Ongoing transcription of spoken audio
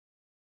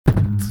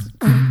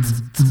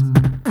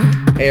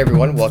Hey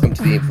everyone, welcome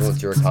to the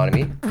Influencer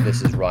Economy.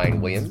 This is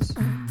Ryan Williams.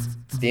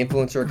 The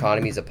Influencer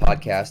Economy is a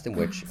podcast in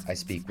which I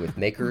speak with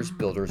makers,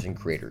 builders, and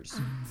creators,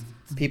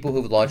 people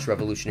who've launched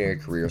revolutionary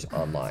careers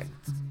online.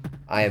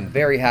 I am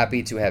very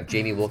happy to have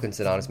Jamie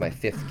Wilkinson on as my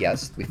fifth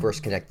guest. We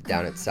first connected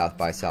down at South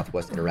by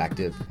Southwest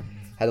Interactive,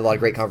 had a lot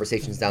of great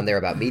conversations down there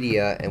about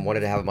media, and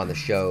wanted to have him on the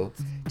show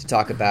to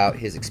talk about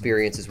his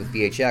experiences with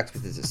VHX,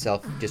 which is a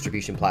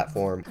self-distribution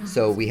platform.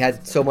 So we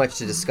had so much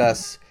to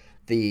discuss.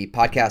 The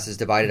podcast is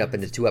divided up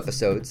into two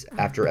episodes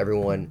after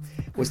everyone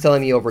was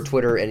telling me over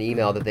Twitter and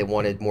email that they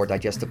wanted more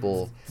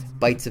digestible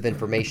bites of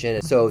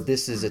information. So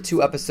this is a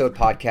 2-episode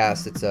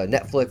podcast. It's a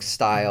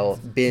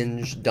Netflix-style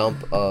binge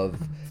dump of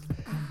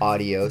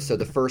audio. So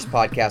the first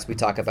podcast, we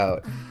talk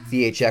about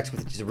VHX,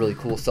 which is a really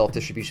cool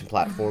self-distribution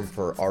platform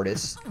for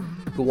artists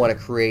who want to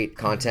create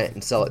content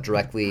and sell it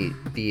directly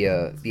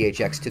via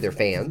VHX to their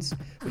fans.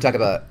 We talk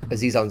about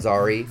Aziz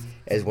Ansari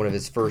as one of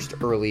his first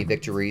early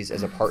victories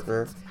as a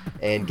partner,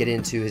 and get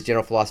into his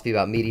general philosophy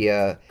about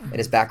media and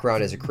his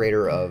background as a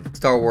creator of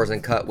Star Wars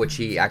Uncut, which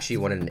he actually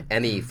won an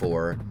Emmy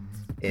for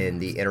in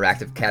the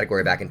interactive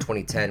category back in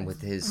 2010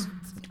 with his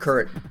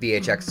current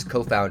VHX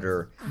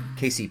co-founder,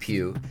 Casey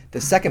Pugh.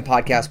 The second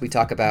podcast, we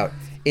talk about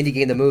Indie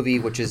Game the Movie,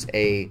 which is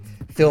a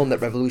film that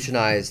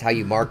revolutionized how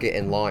you market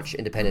and launch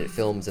independent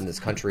films in this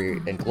country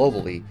and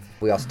globally.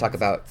 We also talk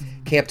about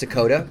Camp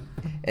Dakota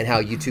and how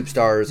YouTube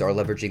stars are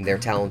leveraging their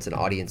talents and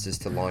audiences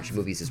to launch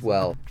movies as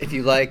well. If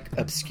you like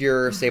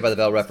obscure Saved by the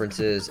Bell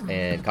references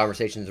and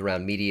conversations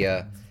around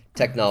media,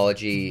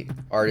 technology,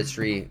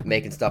 artistry,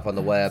 making stuff on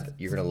the web,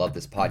 you're going to love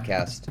this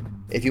podcast.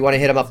 If you want to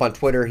hit him up on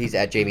Twitter, he's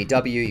at Jamie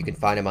W. You can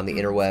find him on the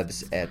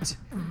interwebs at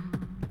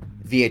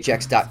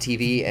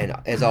vhx.tv. And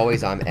as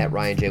always, I'm at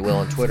Ryan J. Will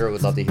on Twitter.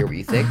 Would love to hear what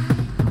you think.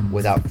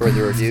 Without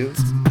further ado,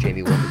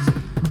 Jamie Wilkinson.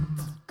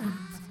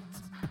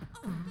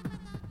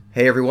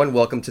 Hey everyone,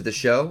 welcome to the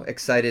show.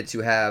 Excited to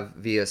have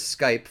via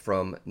Skype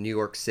from New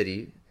York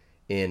City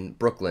in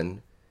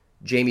Brooklyn,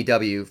 Jamie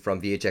W.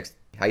 from VHX.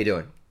 How you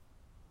doing?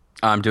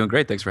 I'm doing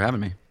great. Thanks for having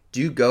me.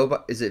 Do you go by,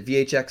 is it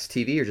VHX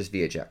TV or just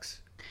VHX?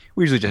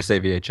 We usually just say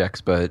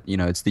VHX, but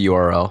it's the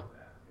URL.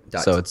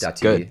 So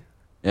it's good.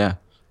 Yeah.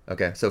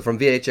 Okay. So from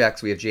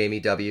VHX, we have Jamie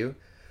W.,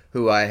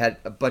 who I had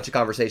a bunch of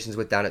conversations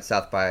with down at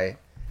South by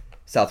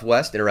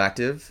Southwest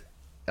Interactive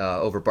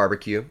over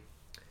barbecue,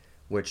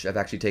 which I've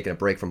actually taken a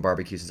break from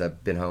barbecue since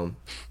I've been home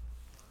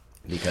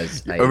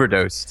because I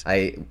overdosed.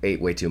 I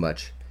ate way too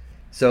much.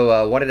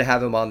 So wanted to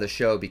have him on the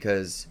show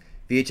because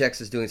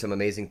VHX is doing some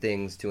amazing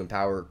things to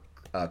empower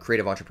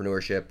creative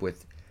entrepreneurship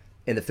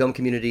in the film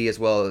community, as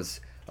well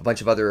as a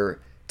bunch of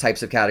other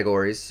types of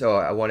categories. So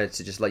I wanted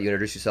to just let you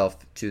introduce yourself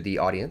to the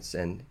audience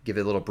and give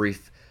it a little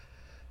brief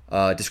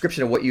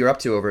description of what you're up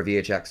to over at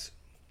VHX.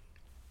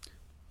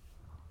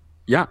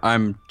 Yeah,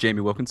 I'm Jamie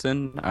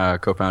Wilkinson,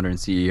 co-founder and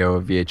CEO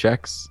of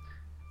VHX,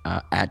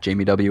 at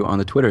Jamie W on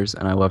the Twitters,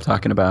 and I love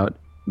talking about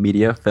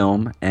media,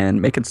 film,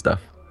 and making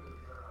stuff.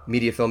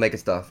 Media, film, making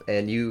stuff.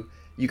 And you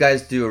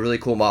guys do a really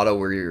cool model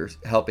where you're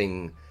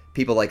helping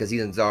people like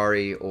Aziz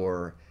Ansari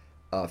or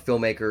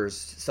filmmakers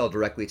sell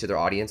directly to their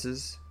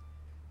audiences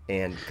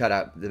and cut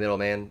out the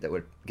middleman that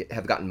would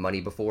have gotten money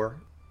before.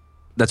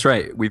 That's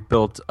right. We've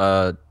built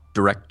a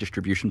direct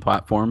distribution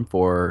platform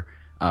for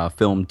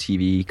film,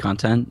 TV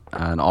content,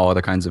 and all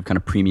other kinds of kind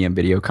of premium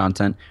video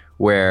content,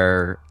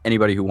 where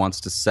anybody who wants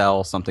to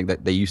sell something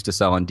that they used to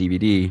sell on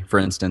DVD, for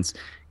instance,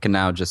 can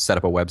now just set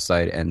up a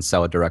website and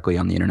sell it directly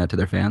on the internet to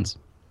their fans.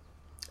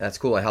 That's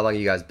cool. And how long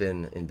have you guys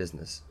been in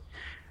business?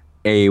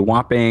 A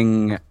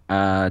whopping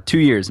 2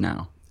 years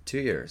now. 2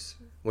 years.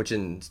 Which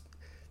in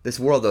this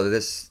world, though,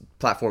 this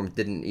platform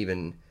didn't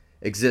even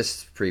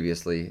exist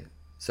previously.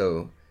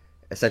 So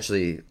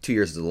essentially 2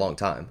 years is a long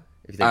time.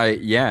 If you think.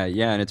 Yeah.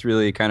 And it's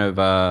really kind of,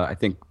 I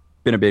think,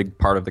 been a big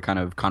part of the kind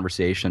of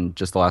conversation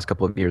just the last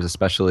couple of years,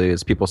 especially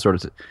as people sort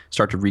of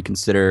start to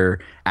reconsider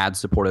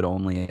ad-supported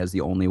only as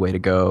the only way to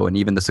go, and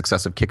even the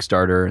success of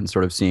Kickstarter and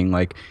sort of seeing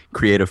like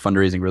creative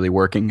fundraising really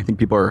working. I think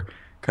people are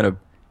kind of,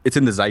 it's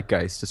in the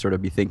zeitgeist to sort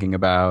of be thinking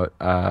about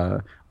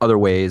other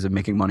ways of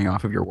making money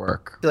off of your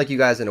work. I feel like you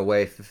guys in a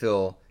way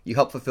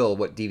help fulfill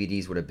what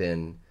DVDs would have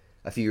been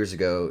a few years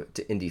ago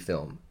to indie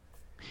film.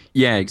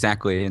 Yeah,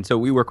 exactly. And so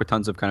we work with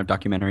tons of kind of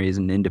documentaries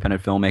and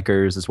independent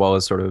filmmakers, as well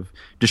as sort of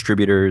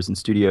distributors and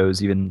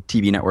studios, even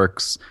TV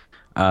networks,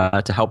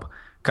 to help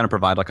kind of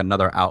provide like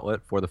another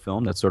outlet for the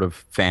film that's sort of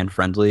fan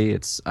friendly.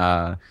 It's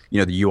the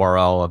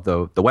URL of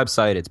the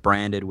website. It's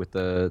branded with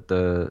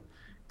the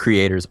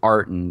creator's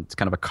art, and it's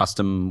kind of a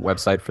custom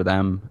website for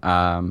them,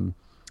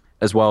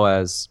 as well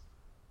as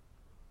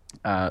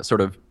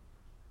sort of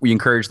we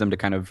encourage them to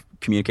kind of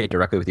communicate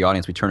directly with the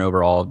audience. We turn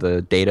over all of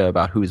the data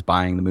about who's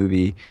buying the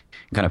movie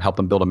and kind of help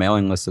them build a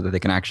mailing list so that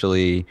they can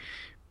actually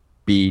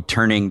be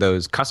turning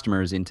those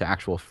customers into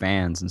actual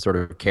fans and sort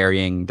of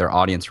carrying their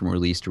audience from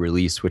release to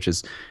release, which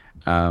is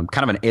kind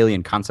of an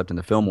alien concept in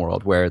the film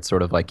world, where it's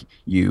sort of like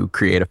you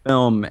create a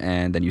film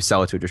and then you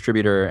sell it to a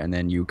distributor and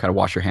then you kind of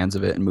wash your hands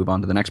of it and move on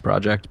to the next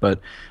project.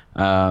 But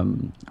I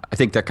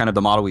think that kind of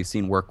the model we've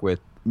seen work with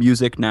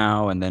music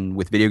now, and then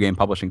with video game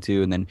publishing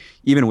too, and then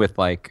even with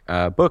like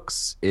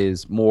books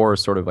is more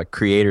sort of like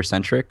creator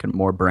centric and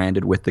more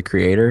branded with the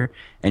creator,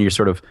 and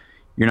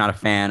you're not a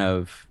fan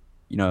of,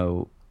 you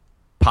know,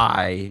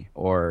 Pi,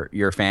 or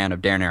you're a fan of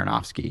Darren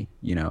Aronofsky,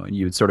 you know, and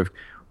you would sort of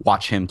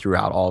watch him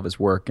throughout all of his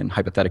work, and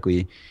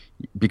hypothetically,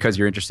 because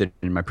you're interested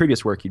in my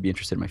previous work, you'd be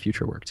interested in my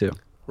future work too.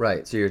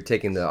 Right. So you're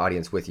taking the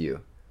audience with you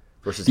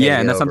versus Yeah, handing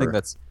and it that's over. something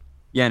that's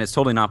yeah, and it's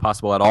totally not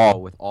possible at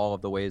all with all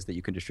of the ways that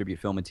you can distribute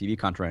film and TV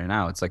content right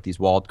now. It's like these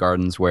walled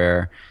gardens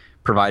where,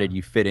 provided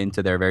you fit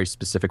into their very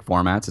specific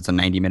formats, it's a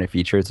 90-minute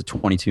feature, it's a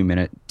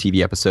 22-minute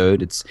TV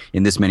episode, it's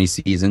in this many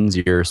seasons,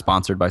 you're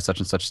sponsored by such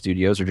and such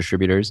studios or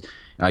distributors,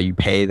 you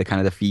pay the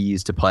kind of the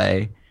fees to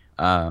play.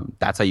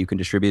 That's how you can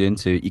distribute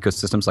into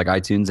ecosystems like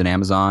iTunes and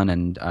Amazon,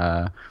 and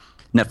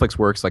Netflix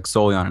works like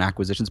solely on an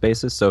acquisitions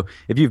basis. So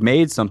if you've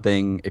made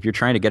something, if you're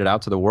trying to get it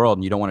out to the world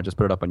and you don't want to just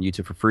put it up on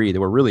YouTube for free,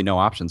 there were really no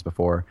options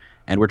before.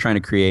 And we're trying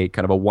to create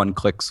kind of a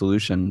one-click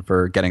solution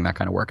for getting that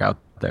kind of work out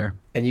there.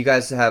 And you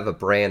guys have a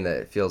brand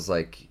that feels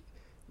like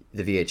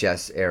the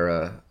VHS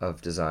era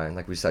of design.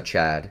 Like we saw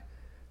Chad.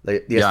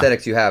 The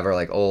aesthetics you have are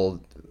like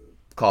old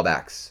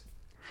callbacks.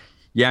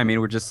 Yeah, I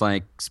mean, we're just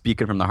like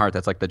speaking from the heart.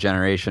 That's like the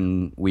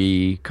generation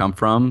we come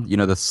from. You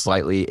know, the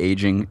slightly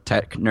aging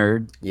tech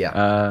nerd.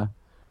 Yeah.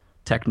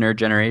 Tech nerd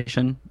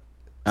generation.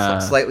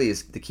 Slightly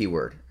is the key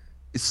word.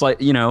 It's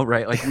like, you know,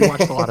 right? Like we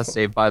watched a lot of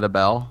Saved by the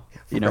Bell.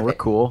 You know, we're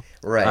cool.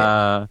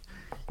 Right.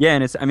 Yeah,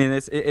 and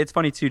it's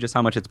funny too, just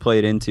how much it's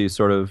played into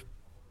sort of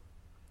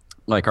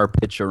like our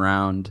pitch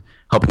around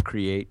helping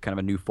create kind of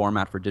a new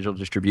format for digital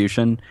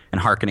distribution,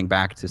 and harkening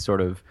back to sort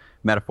of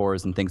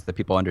metaphors and things that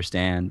people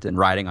understand, and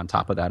riding on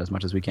top of that as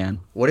much as we can.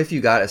 What if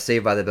you got a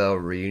Saved by the Bell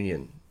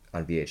reunion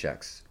on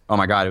VHX? Oh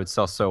my God, it would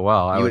sell so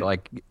well. I would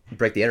like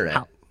break the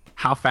internet.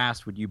 How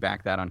fast would you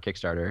back that on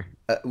Kickstarter?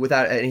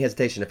 Without any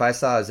hesitation. If I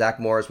saw Zach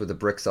Morris with a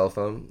brick cell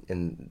phone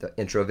in the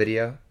intro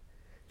video.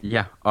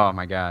 Yeah. Oh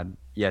my God.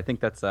 Yeah, I think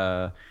that's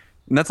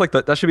like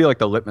that should be like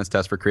the litmus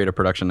test for creative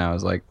production now,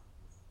 is like,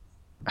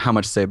 how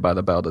much Saved by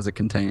the Bell does it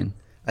contain?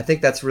 I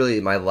think that's really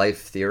my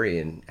life theory,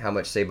 and how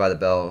much Saved by the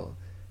Bell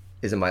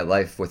is in my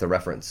life, with a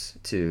reference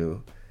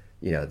to,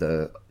 you know,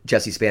 the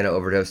Jesse Spano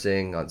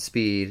overdosing on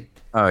speed.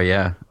 Oh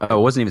yeah. Oh,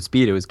 it wasn't even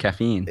speed. It was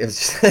caffeine. It was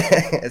just,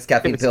 it's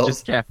caffeine pills.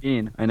 Just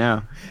caffeine. I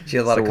know. She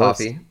had a lot of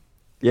coffee.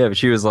 Yeah, but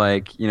she was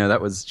like, you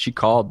know, she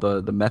called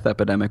the meth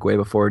epidemic way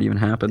before it even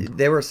happened.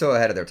 They were so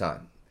ahead of their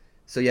time.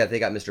 So yeah, they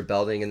got Mr.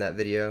 Belding in that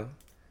video.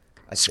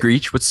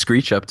 Screech? What's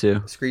Screech up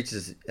to? Screech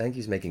I think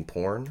he's making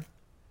porn.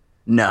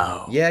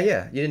 No. Yeah.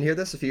 You didn't hear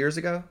this a few years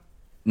ago?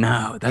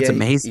 No, that's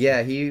amazing.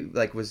 He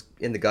like was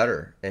in the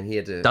gutter, and he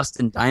had to.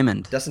 Dustin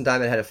Diamond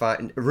had to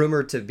find,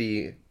 rumored to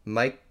be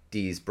Mike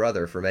D's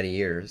brother for many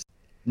years.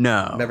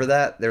 No. Remember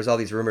that? There's all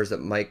these rumors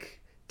that Mike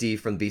D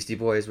from Beastie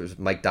Boys was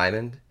Mike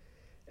Diamond,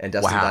 and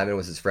Dustin Diamond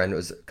was his friend. It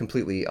was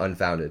completely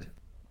unfounded.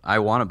 I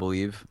want to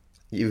believe.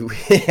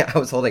 I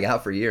was holding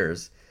out for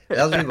years.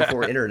 That was even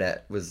before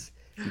internet was.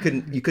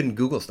 You couldn't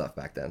Google stuff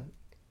back then.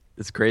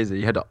 It's crazy.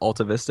 You had to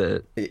Alta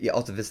Vista it. Yeah,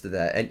 Alta Vista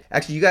that. And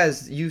actually,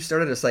 you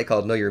started a site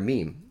called Know Your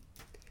Meme.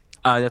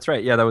 That's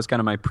right. Yeah, that was kind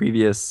of my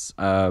previous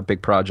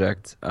big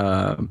project,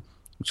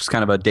 which is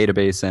kind of a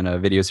database and a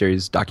video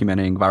series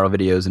documenting viral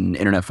videos and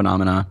internet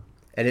phenomena.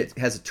 And it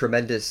has a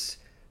tremendous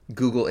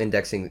Google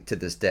indexing to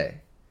this day.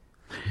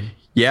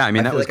 Yeah, I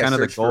mean, that was like kind of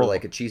the goal. For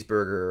like a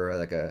cheeseburger or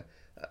like a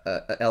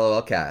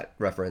LOL cat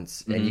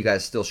reference, and you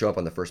guys still show up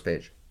on the first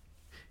page.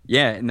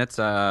 Yeah, and that's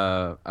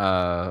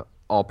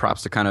all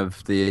props to kind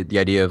of the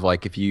idea of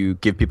like, if you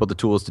give people the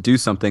tools to do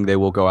something, they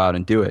will go out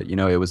and do it. You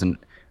know, it was an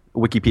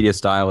Wikipedia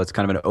style. It's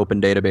kind of an open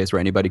database where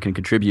anybody can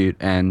contribute.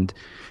 And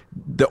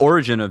the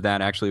origin of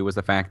that actually was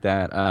the fact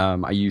that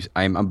I'm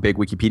a big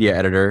Wikipedia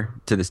editor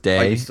to this day.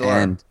 Oh, you still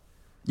are?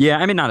 Yeah,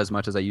 I mean, not as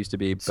much as I used to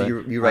be. So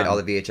but, you write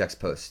all the VHX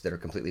posts that are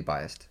completely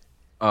biased.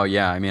 Oh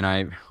yeah, I mean,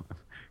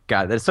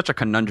 God, that is such a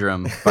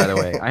conundrum. By the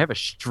way, I have a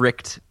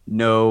strict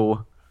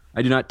no.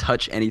 I do not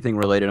touch anything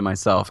related to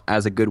myself,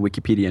 as a good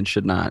Wikipedian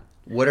should not.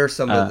 What are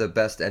some of the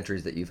best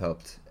entries that you've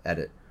helped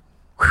edit?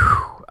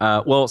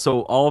 Well,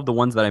 so all of the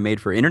ones that I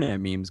made for internet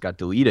memes got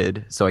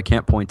deleted, so I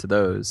can't point to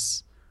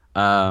those.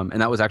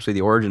 And that was actually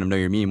the origin of Know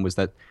Your Meme, was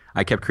that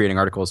I kept creating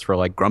articles for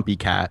like Grumpy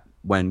Cat,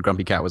 when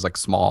Grumpy Cat was like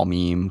small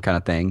meme kind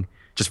of thing.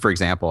 Just for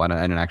example, I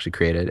didn't actually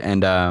create it.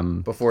 And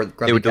before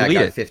Grumpy Cat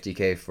got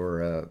 $50K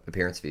for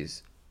appearance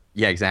fees.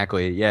 Yeah,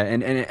 exactly. Yeah,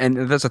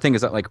 and that's the thing,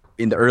 is that like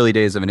in the early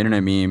days of an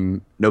internet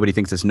meme, nobody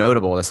thinks it's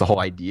notable. That's the whole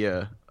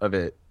idea of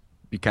it,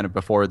 kind of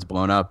before it's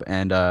blown up.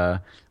 And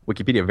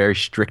Wikipedia very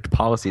strict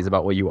policies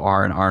about what you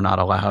are and are not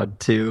allowed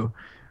to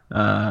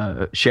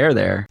share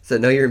there. So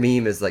Know Your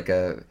Meme is like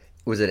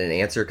was it an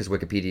answer because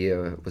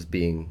Wikipedia was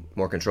being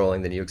more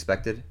controlling than you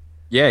expected?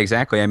 Yeah,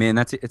 exactly. I mean,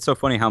 it's so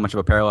funny how much of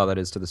a parallel that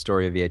is to the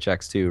story of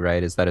VHX too,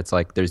 right? Is that it's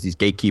like there's these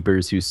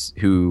gatekeepers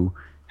who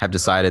have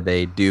decided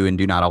they do and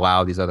do not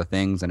allow these other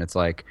things, and it's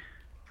like,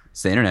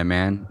 it's the internet,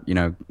 man. You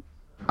know,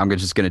 I'm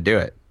just gonna do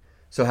it.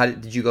 So how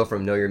did you go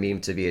from Know Your Meme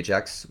to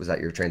VHX? Was that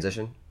your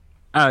transition?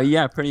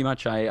 Yeah, pretty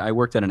much. I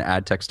worked at an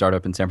ad tech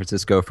startup in San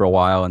Francisco for a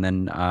while, and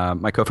then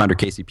my co-founder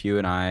Casey Pugh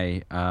and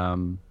I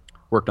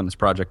worked on this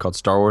project called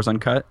Star Wars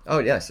Uncut, Oh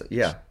yes,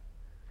 yeah.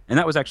 and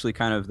that was actually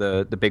kind of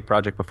the big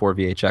project before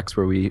VHX,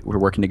 where we were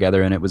working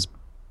together, and it was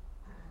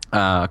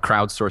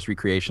crowdsourced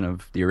recreation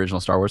of the original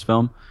Star Wars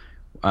film,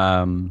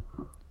 um,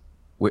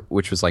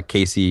 which was like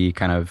Casey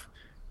kind of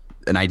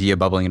an idea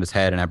bubbling in his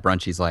head, and at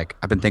brunch he's like,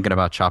 I've been thinking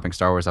about chopping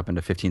Star Wars up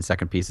into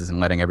 15-second pieces and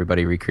letting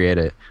everybody recreate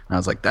it. And I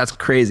was like, that's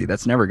crazy.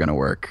 That's never going to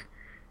work.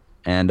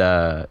 And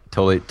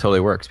totally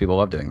works. People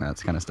love doing that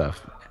kind of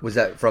stuff. Was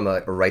that from a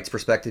rights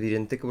perspective you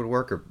didn't think it would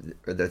work, or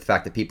the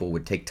fact that people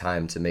would take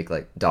time to make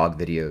like dog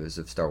videos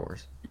of Star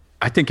Wars?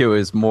 I think it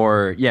was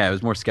more, yeah, it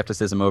was more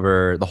skepticism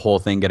over the whole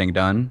thing getting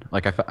done.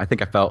 Like I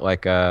think I felt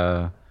like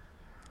there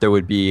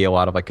would be a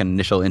lot of like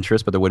initial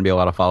interest, but there wouldn't be a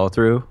lot of follow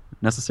through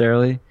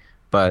necessarily.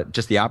 But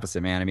just the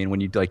opposite, man. I mean,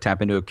 when you like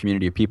tap into a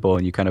community of people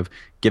and you kind of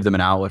give them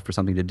an outlet for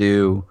something to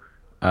do,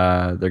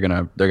 they're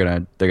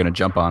gonna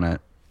jump on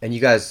it. And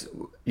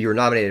you were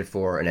nominated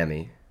for an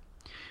Emmy.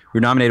 We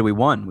were nominated. We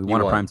won. We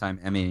won a won. Primetime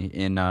Emmy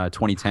in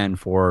 2010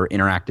 for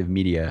interactive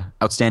media,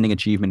 outstanding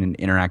achievement in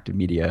interactive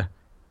media,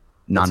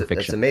 nonfiction.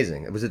 That's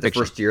amazing. Was it the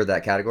Fiction. first year of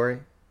that category?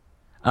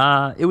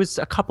 It was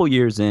a couple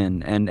years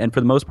in, and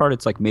for the most part,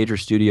 it's like major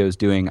studios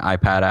doing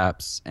iPad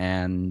apps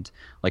and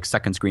like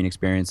second screen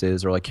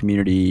experiences or like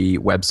community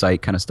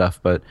website kind of stuff.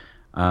 But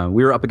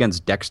we were up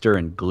against Dexter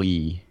and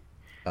Glee,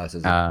 So it's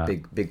a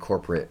big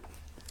corporate.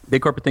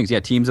 big corporate things. Yeah,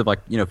 teams of like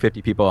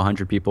 50 people,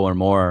 100 people or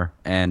more,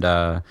 and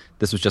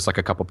this was just like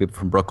a couple people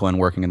from Brooklyn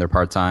working in their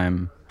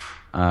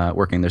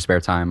working in their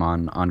spare time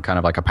on kind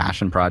of like a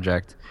passion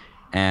project,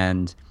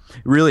 and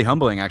really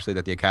humbling actually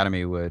that the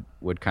Academy would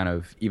kind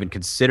of even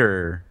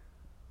consider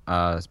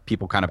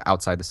people kind of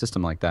outside the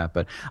system like that.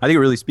 But I think it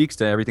really speaks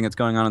to everything that's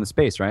going on in the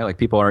space, right? Like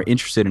people are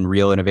interested in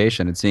real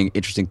innovation and seeing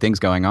interesting things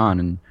going on,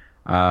 and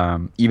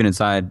even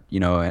inside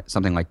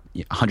something like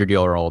a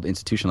 100-year-old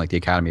institution like the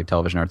Academy of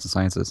Television Arts and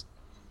Sciences.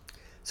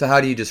 So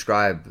how do you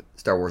describe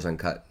Star Wars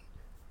Uncut?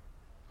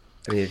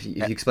 I mean, if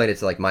you explain it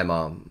to like my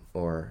mom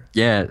or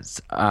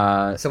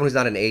someone who's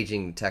not an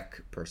aging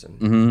tech person.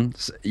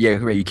 Mm-hmm. Yeah,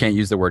 right, you can't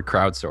use the word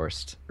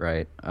crowdsourced,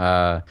 right?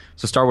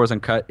 So Star Wars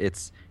Uncut,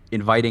 it's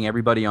inviting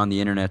everybody on the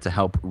internet to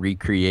help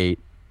recreate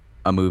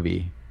a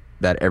movie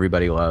that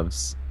everybody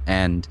loves,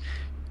 and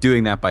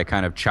doing that by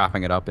kind of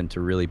chopping it up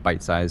into really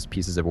bite-sized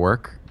pieces of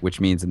work,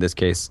 which means in this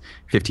case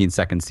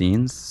 15-second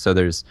scenes. So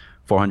there's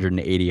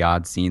 480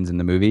 odd scenes in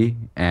the movie,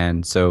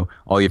 and so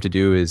all you have to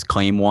do is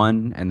claim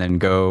one and then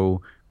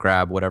go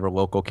grab whatever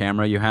local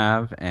camera you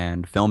have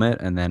and film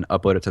it and then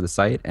upload it to the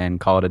site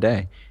and call it a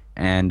day.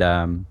 And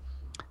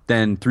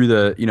then through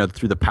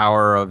the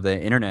power of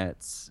the internet,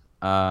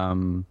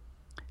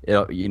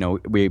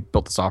 we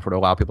built the software to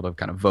allow people to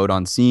kind of vote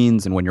on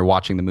scenes, and when you're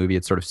watching the movie,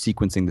 it's sort of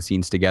sequencing the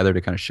scenes together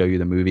to kind of show you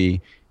the movie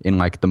in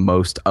like the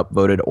most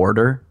upvoted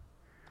order,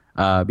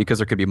 because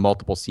there could be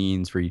multiple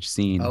scenes for each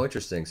scene. Oh,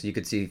 interesting. So you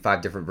could see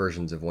 5 different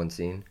versions of one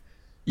scene.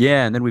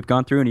 Yeah, and then we've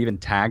gone through and even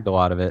tagged a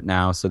lot of it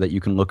now so that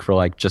you can look for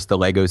like just the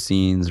Lego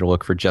scenes or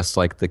look for just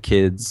like the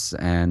kids,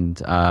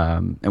 and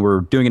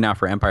we're doing it now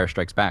for Empire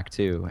Strikes Back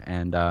too,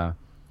 and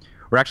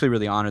we're actually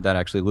really honored that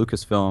actually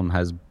Lucasfilm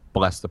has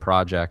blessed the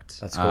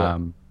project. That's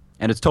cool.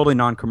 And it's totally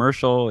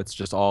non-commercial. It's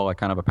just all like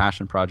kind of a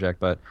passion project,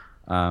 but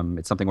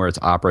it's something where it's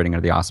operating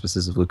under the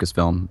auspices of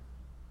Lucasfilm,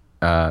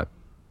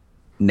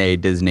 nay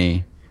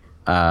Disney.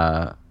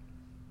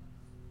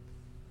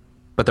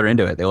 But they're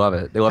into it. They love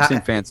it. They love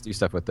seeing fans do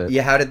stuff with it.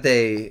 Yeah, how did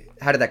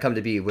that come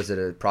to be? Was it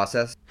a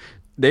process?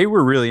 They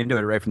were really into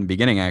it right from the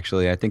beginning,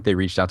 actually. I think they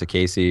reached out to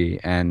Casey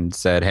and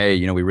said, hey,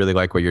 we really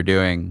like what you're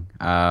doing.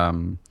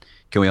 Can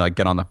we like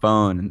get on the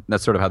phone? And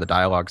that's sort of how the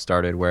dialogue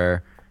started,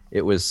 where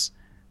it was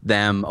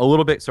them a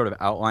little bit sort of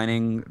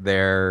outlining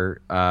their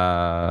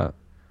how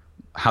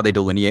they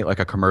delineate like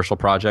a commercial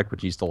project,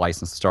 which used to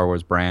license the Star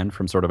Wars brand,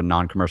 from sort of a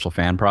non-commercial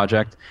fan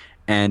project.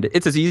 And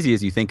it's as easy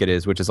as you think it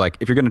is, which is like,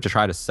 if you're going to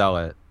try to sell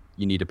it,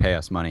 you need to pay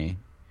us money.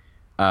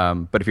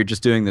 But if you're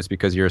just doing this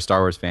because you're a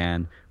Star Wars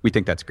fan, we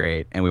think that's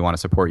great, and we want to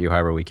support you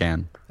however we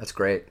can. That's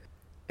great.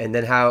 And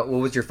then what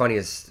was your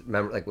funniest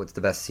memory? Like, what's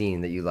the best scene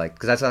that you liked?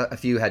 Because I saw a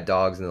few had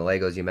dogs and the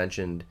Legos you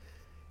mentioned,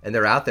 and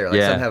they're out there.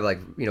 Like some have like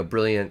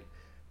brilliant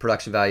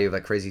production value of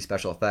like crazy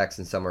special effects,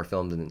 and some are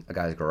filmed in a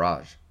guy's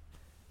garage.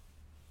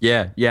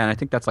 Yeah, and I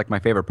think that's like my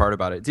favorite part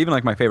about it. It's even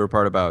like my favorite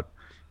part about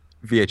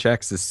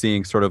VHX is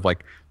seeing sort of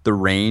like the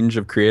range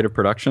of creative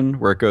production,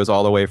 where it goes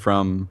all the way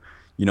from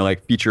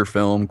like feature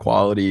film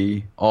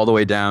quality all the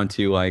way down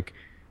to like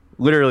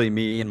literally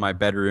me in my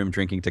bedroom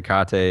drinking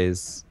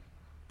Tecates,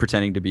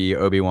 pretending to be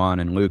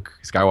Obi-Wan and Luke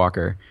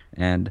Skywalker.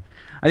 And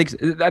I think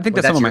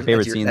that's some of my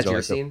favorite scenes. That's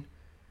your scene?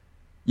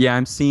 Yeah,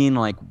 I'm seeing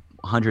like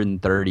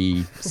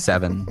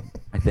 137,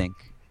 I think.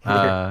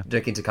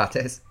 Drinking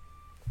Tecates?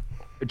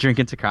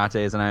 Drinking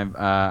Tecates, and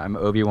I'm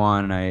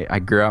Obi-Wan, and I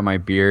grew out my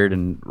beard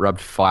and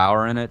rubbed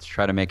flour in it to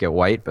try to make it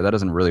white, but that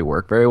doesn't really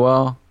work very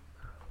well.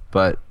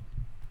 But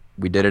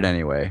we did it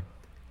anyway.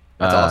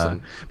 That's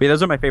awesome. But yeah,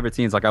 those are my favorite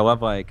scenes. Like I love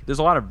there's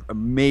a lot of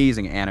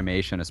amazing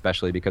animation,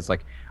 especially because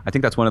like I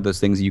think that's one of those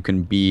things you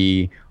can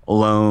be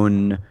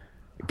alone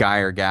guy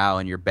or gal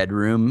in your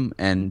bedroom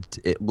and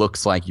it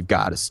looks like you've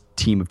got a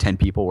team of 10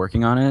 people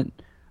working on it.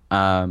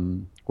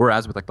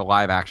 Whereas with like the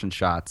live action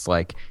shots,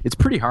 like it's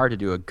pretty hard to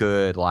do a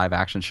good live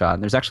action shot.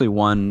 And there's actually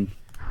one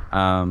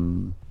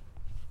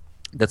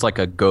that's like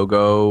a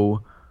go-go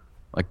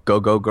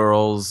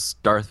girls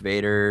Darth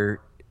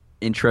Vader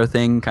intro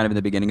thing kind of in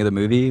the beginning of the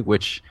movie,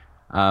 which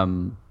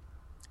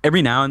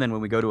every now and then when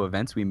we go to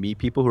events, we meet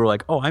people who are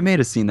like, oh, I made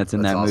a scene that's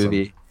in that awesome.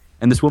 movie.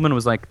 And this woman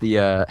was like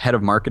the head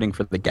of marketing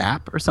for The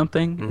Gap or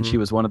something. And she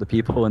was one of the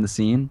people in the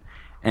scene.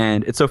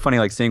 And it's so funny,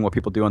 like seeing what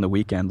people do on the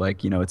weekend.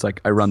 Like, you know, it's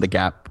like I run The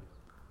Gap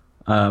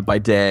by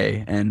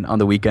day, and on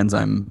the weekends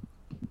I'm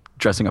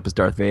dressing up as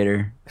Darth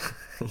Vader.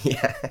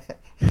 Yeah.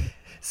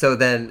 So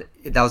then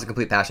that was a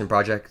complete passion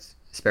project,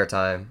 spare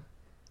time.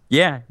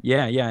 Yeah.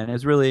 And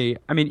it's really,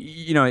 I mean,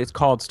 you know, it's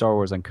called Star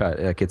Wars Uncut.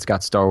 Like it's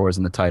got Star Wars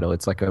in the title.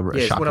 It's like a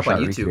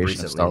shot-for-shot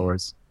recreation of Star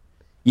Wars.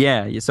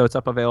 Yeah, so it's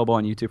up available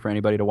on YouTube for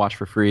anybody to watch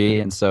for free,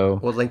 and so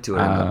we'll link to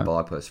it in the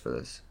blog post for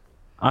this.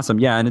 Awesome,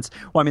 yeah, and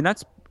I mean,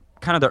 that's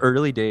kind of the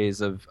early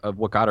days of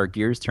what got our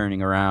gears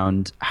turning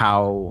around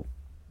how,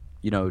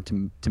 you know,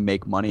 to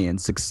make money and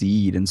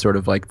succeed in sort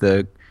of like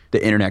the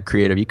internet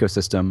creative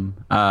ecosystem,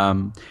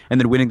 and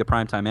then winning the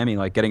Primetime Emmy,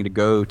 like getting to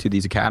go to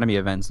these Academy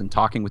events and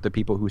talking with the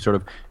people who sort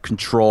of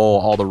control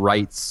all the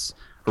rights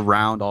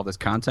around all this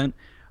content.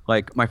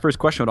 Like my first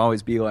question would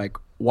always be like,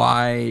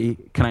 why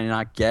can I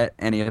not get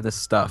any of this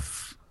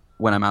stuff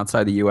when I'm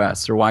outside the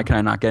US? Or why can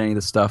I not get any of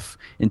this stuff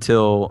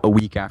until a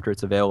week after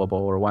it's available?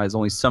 Or why is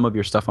only some of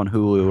your stuff on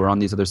Hulu or on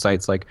these other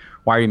sites? Like,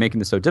 why are you making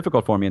this so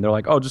difficult for me? And they're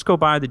like, oh, just go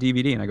buy the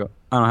DVD. And I go,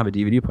 I don't have a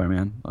DVD player,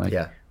 man. Like,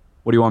 yeah.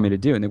 What do you want me to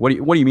do? And they, what do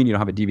you mean you don't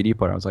have a DVD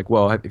player? I was like,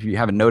 well, if you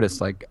haven't noticed,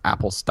 like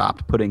Apple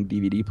stopped putting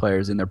DVD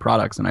players in their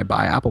products, and I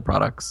buy Apple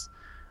products.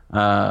 You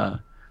know,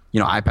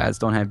 iPads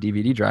don't have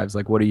DVD drives.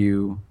 Like, what are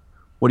you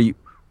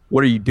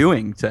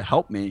doing to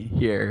help me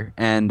here?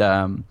 And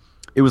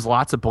it was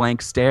lots of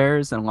blank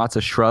stares and lots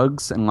of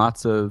shrugs and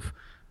lots of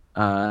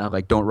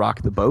like don't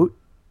rock the boat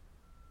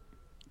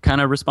kind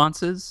of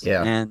responses.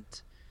 Yeah. And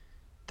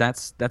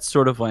that's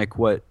sort of like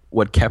what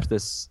kept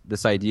this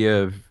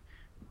idea of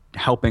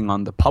helping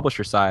on the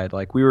publisher side.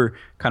 Like we were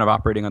kind of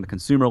operating on the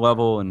consumer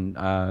level,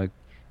 and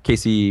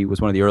Casey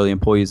was one of the early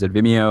employees at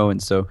Vimeo,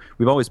 and so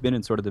we've always been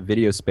in sort of the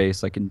video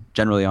space, like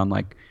generally on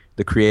like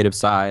the creative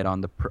side,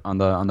 on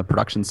the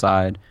production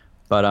side.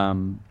 But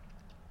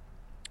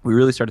we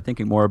really started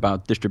thinking more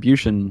about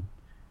distribution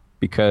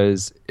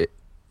because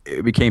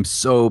it became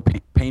so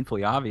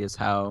painfully obvious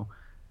how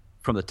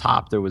from the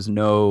top there was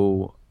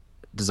no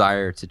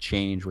desire to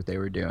change what they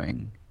were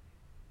doing.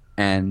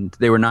 And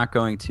they were not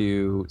going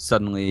to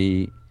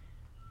suddenly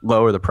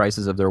lower the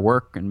prices of their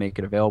work and make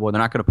it available.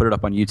 They're not going to put it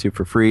up on YouTube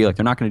for free. Like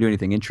they're not going to do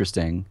anything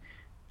interesting.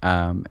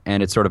 And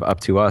it's sort of up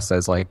to us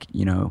as like,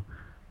 you know,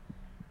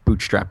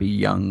 bootstrappy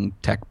young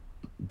tech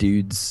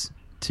dudes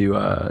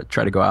to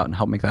try to go out and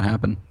help make that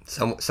happen.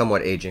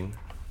 Somewhat aging.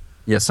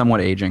 Yeah,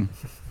 somewhat aging.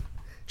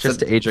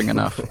 Just aging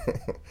enough.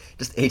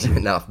 Just aging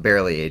enough,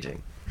 barely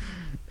aging.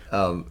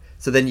 So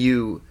then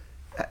you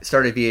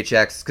started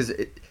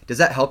VHX. Does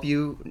that help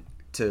you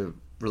to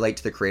relate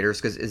to the creators?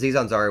 Because Aziz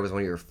Ansari was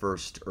one of your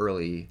first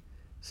early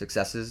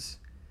successes.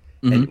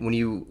 Mm-hmm. And when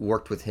you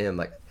worked with him,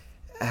 like,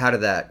 how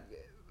did that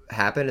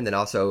happen? And then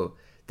also,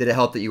 did it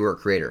help that you were a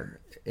creator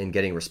in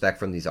getting respect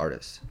from these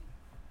artists?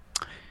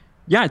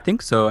 Yeah, I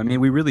think so. I mean,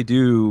 we really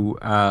do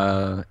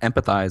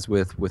empathize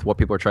with what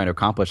people are trying to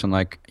accomplish. And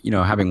like, you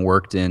know, having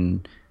worked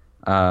in,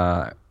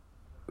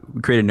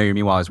 we created Know Your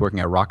Me while I was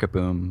working at Rocket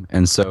Boom.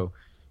 And so,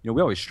 you know,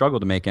 we always struggle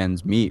to make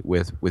ends meet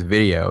with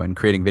video and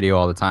creating video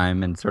all the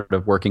time and sort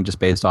of working just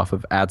based off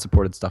of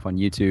ad-supported stuff on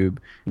YouTube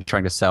and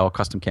trying to sell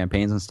custom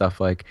campaigns and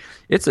stuff. Like,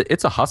 it's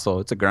a hustle.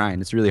 It's a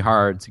grind. It's really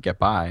hard to get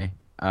by.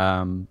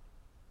 And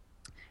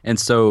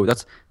so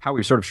that's how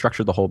we've sort of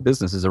structured the whole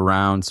business, is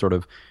around sort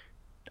of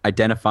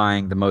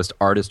identifying the most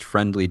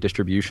artist-friendly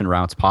distribution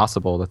routes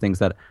possible, the things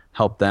that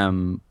help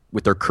them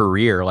with their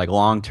career, like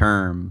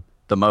long-term,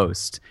 the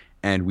most.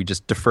 And we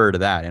just defer to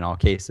that in all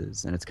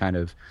cases. And it's kind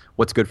of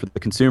what's good for the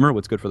consumer,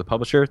 what's good for the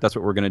publisher, that's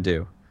what we're going to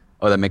do.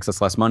 Oh, that makes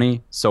us less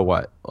money? So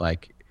what?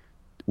 Like,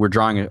 we're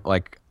drawing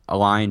like a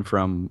line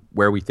from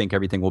where we think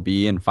everything will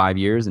be in 5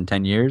 years and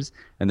 10 years,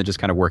 and then just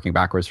kind of working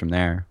backwards from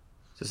there.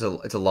 So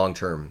it's a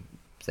long-term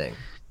thing.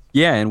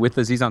 Yeah, and with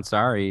Aziz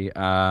Ansari,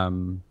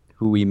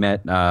 who we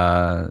met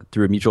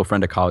through a mutual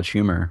friend at College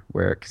Humor,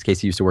 where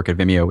Casey used to work at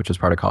Vimeo, which was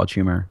part of College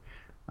Humor.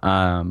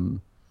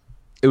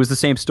 It was the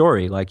same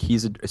story. Like,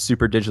 he's a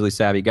super digitally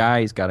savvy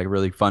guy. He's got a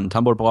really fun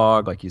Tumblr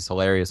blog. Like, he's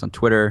hilarious on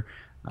Twitter.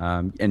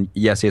 And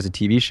yes, he has a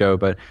TV show,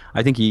 but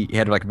I think he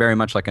had like very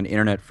much like an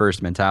internet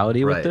first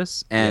mentality with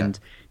this. And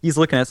he's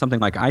looking at something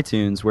like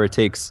iTunes, where it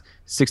takes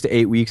 6 to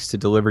 8 weeks to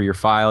deliver your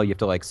file. You have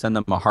to like send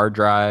them a hard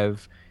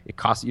drive. It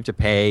costs, you have to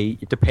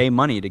pay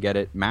money to get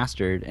it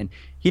mastered. And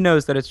he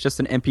knows that it's just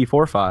an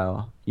MP4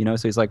 file, you know?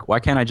 So he's like, why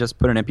can't I just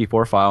put an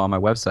MP4 file on my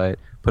website,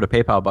 put a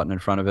PayPal button in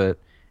front of it,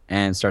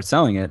 and start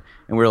selling it.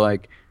 And we're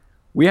like,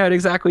 we had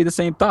exactly the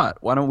same thought.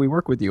 Why don't we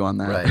work with you on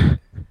that? Right.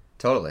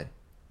 Totally.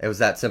 It was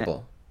that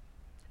simple.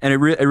 And it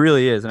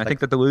really is. And I think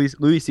that the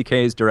Louis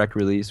C.K.'s direct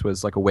release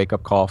was like a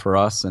wake-up call for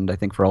us, and I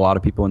think for a lot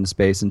of people in the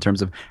space, in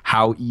terms of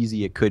how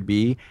easy it could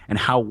be and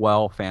how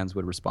well fans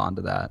would respond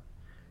to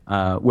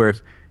that. Where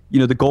if,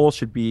 the goal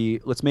should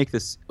be, let's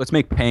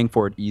make paying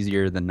for it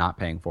easier than not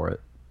paying for it.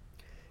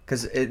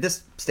 Because at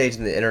this stage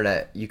in the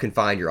internet, you can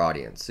find your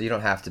audience. So you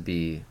don't have to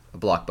be a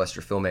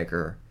blockbuster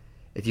filmmaker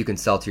if you can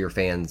sell to your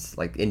fans,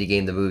 like Indie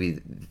Game the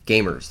Movie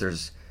gamers.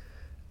 There's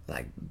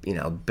like,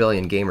 a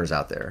billion gamers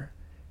out there.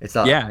 It's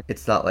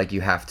not like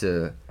you have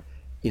to,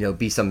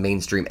 be some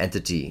mainstream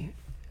entity.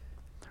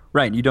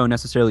 Right. You don't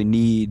necessarily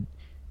need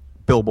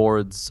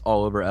billboards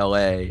all over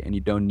LA, and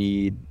you don't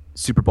need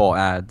Super Bowl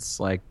ads.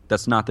 Like,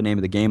 that's not the name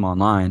of the game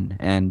online.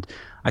 And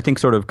I think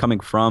sort of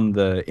coming from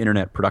the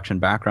internet production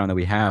background that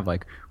we have,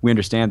 like, we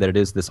understand that it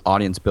is this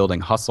audience building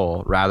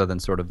hustle rather than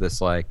sort of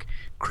this like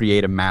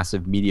create a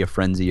massive media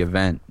frenzy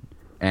event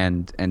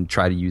and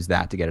try to use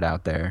that to get it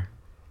out there.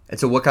 And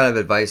so what kind of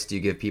advice do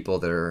you give people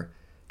that are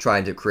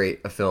trying to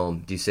create a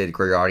film? Do you say to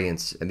grow your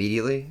audience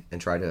immediately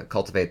and try to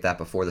cultivate that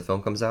before the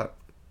film comes out?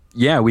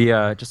 Yeah, we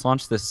just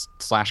launched this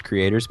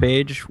 /creators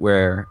page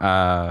where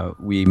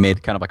we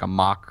made kind of like a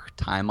mock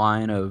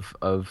timeline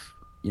of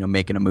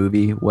making a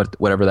movie,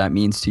 whatever that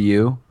means to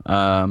you.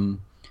 And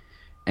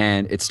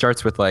it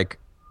starts with like,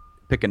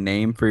 pick a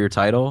name for your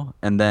title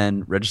and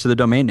then register the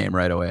domain name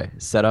right away.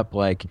 Set up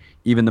like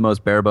even the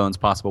most bare bones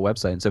possible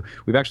website. And so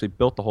we've actually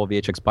built the whole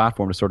VHX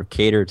platform to sort of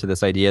cater to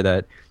this idea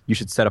that you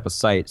should set up a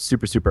site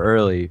super, super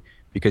early,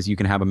 because you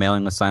can have a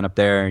mailing list sign up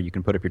there. You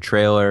can put up your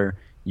trailer.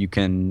 You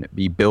can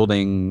be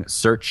building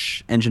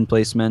search engine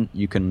placement.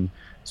 You can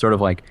sort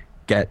of like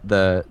get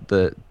the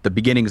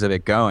beginnings of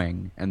it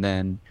going, and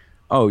then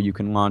you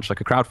can launch like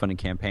a crowdfunding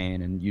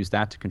campaign and use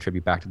that to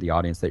contribute back to the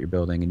audience that you're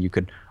building. And you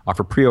could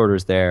offer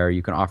pre-orders there.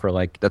 You can offer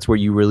like, that's where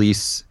you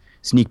release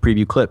sneak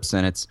preview clips,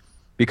 and it's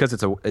because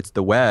it's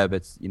the web.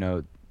 It's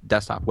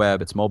desktop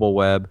web. It's mobile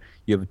web.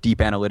 You have deep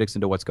analytics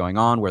into what's going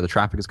on, where the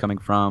traffic is coming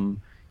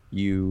from.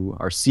 You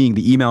are seeing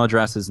the email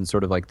addresses and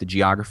sort of like the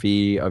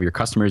geography of your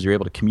customers. You're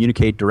able to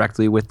communicate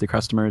directly with the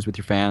customers, with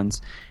your fans.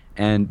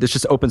 And this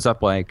just opens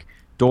up like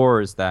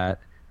doors that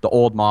the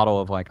old model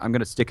of like, I'm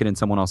going to stick it in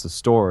someone else's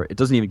store, it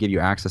doesn't even give you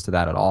access to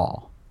that at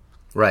all.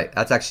 Right.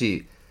 That's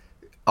actually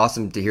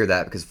awesome to hear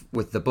that, because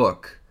with the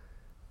book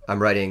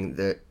I'm writing,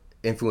 the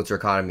influencer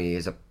economy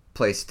is a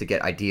place to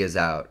get ideas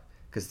out,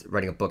 because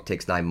writing a book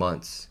takes 9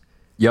 months.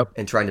 Yep.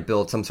 And trying to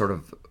build some sort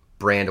of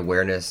brand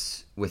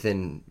awareness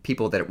within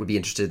people that would be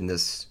interested in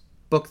this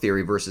book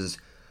theory versus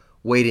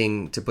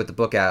waiting to put the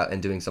book out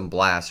and doing some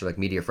blast or like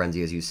media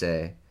frenzy, as you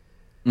say.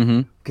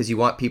 Because you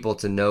want people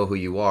to know who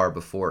you are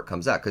before it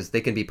comes out, because they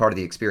can be part of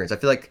the experience. I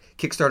feel like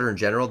Kickstarter in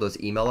general, those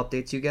email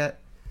updates you get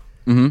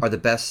are the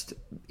best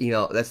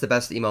email. That's the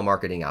best email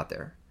marketing out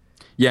there.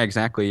 Yeah,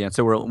 exactly. Yeah.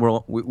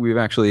 So we've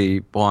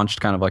actually launched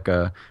kind of like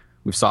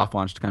we've soft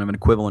launched kind of an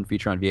equivalent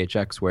feature on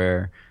VHX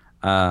where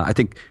I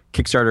think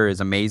Kickstarter is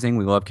amazing.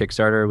 We love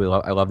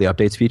Kickstarter. I love the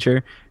updates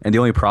feature. And the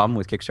only problem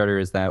with Kickstarter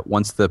is that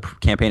once the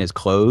campaign is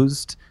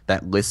closed,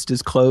 that list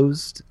is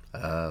closed.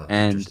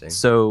 And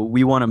so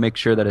we want to make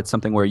sure that it's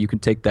something where you can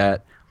take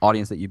that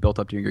audience that you built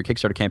up during your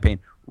Kickstarter campaign,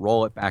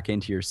 roll it back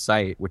into your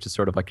site, which is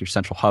sort of like your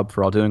central hub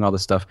for doing all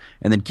this stuff,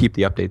 and then keep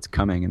the updates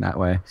coming in that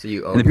way. So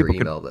you own your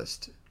email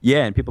list.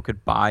 Yeah, and people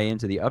could buy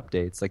into the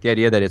updates. Like the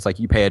idea that it's like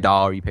you pay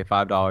 $1, you pay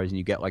 $5, and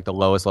you get like the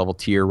lowest level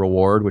tier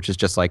reward, which is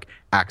just like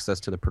access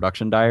to the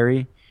production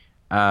diary.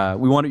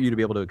 We wanted you to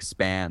be able to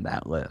expand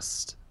that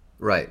list.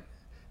 Right.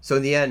 So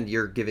in the end,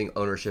 you're giving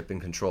ownership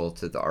and control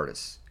to the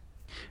artists.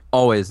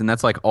 Always, and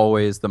that's like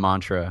always the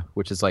mantra,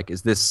 which is like,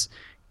 is this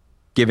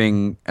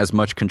giving as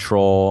much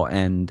control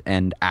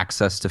and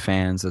access to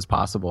fans as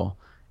possible?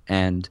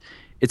 And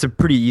it's a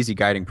pretty easy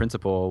guiding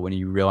principle when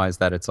you realize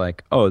that it's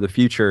like, the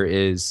future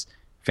is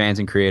fans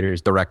and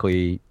creators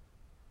directly,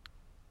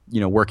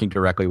 working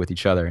directly with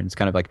each other. And it's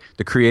kind of like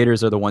the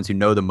creators are the ones who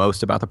know the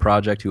most about the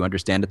project, who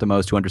understand it the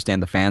most, who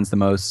understand the fans the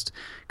most,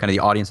 kind of the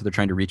audience that they're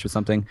trying to reach with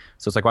something.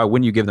 So it's like, why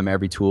wouldn't you give them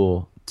every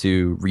tool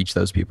to reach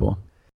those people?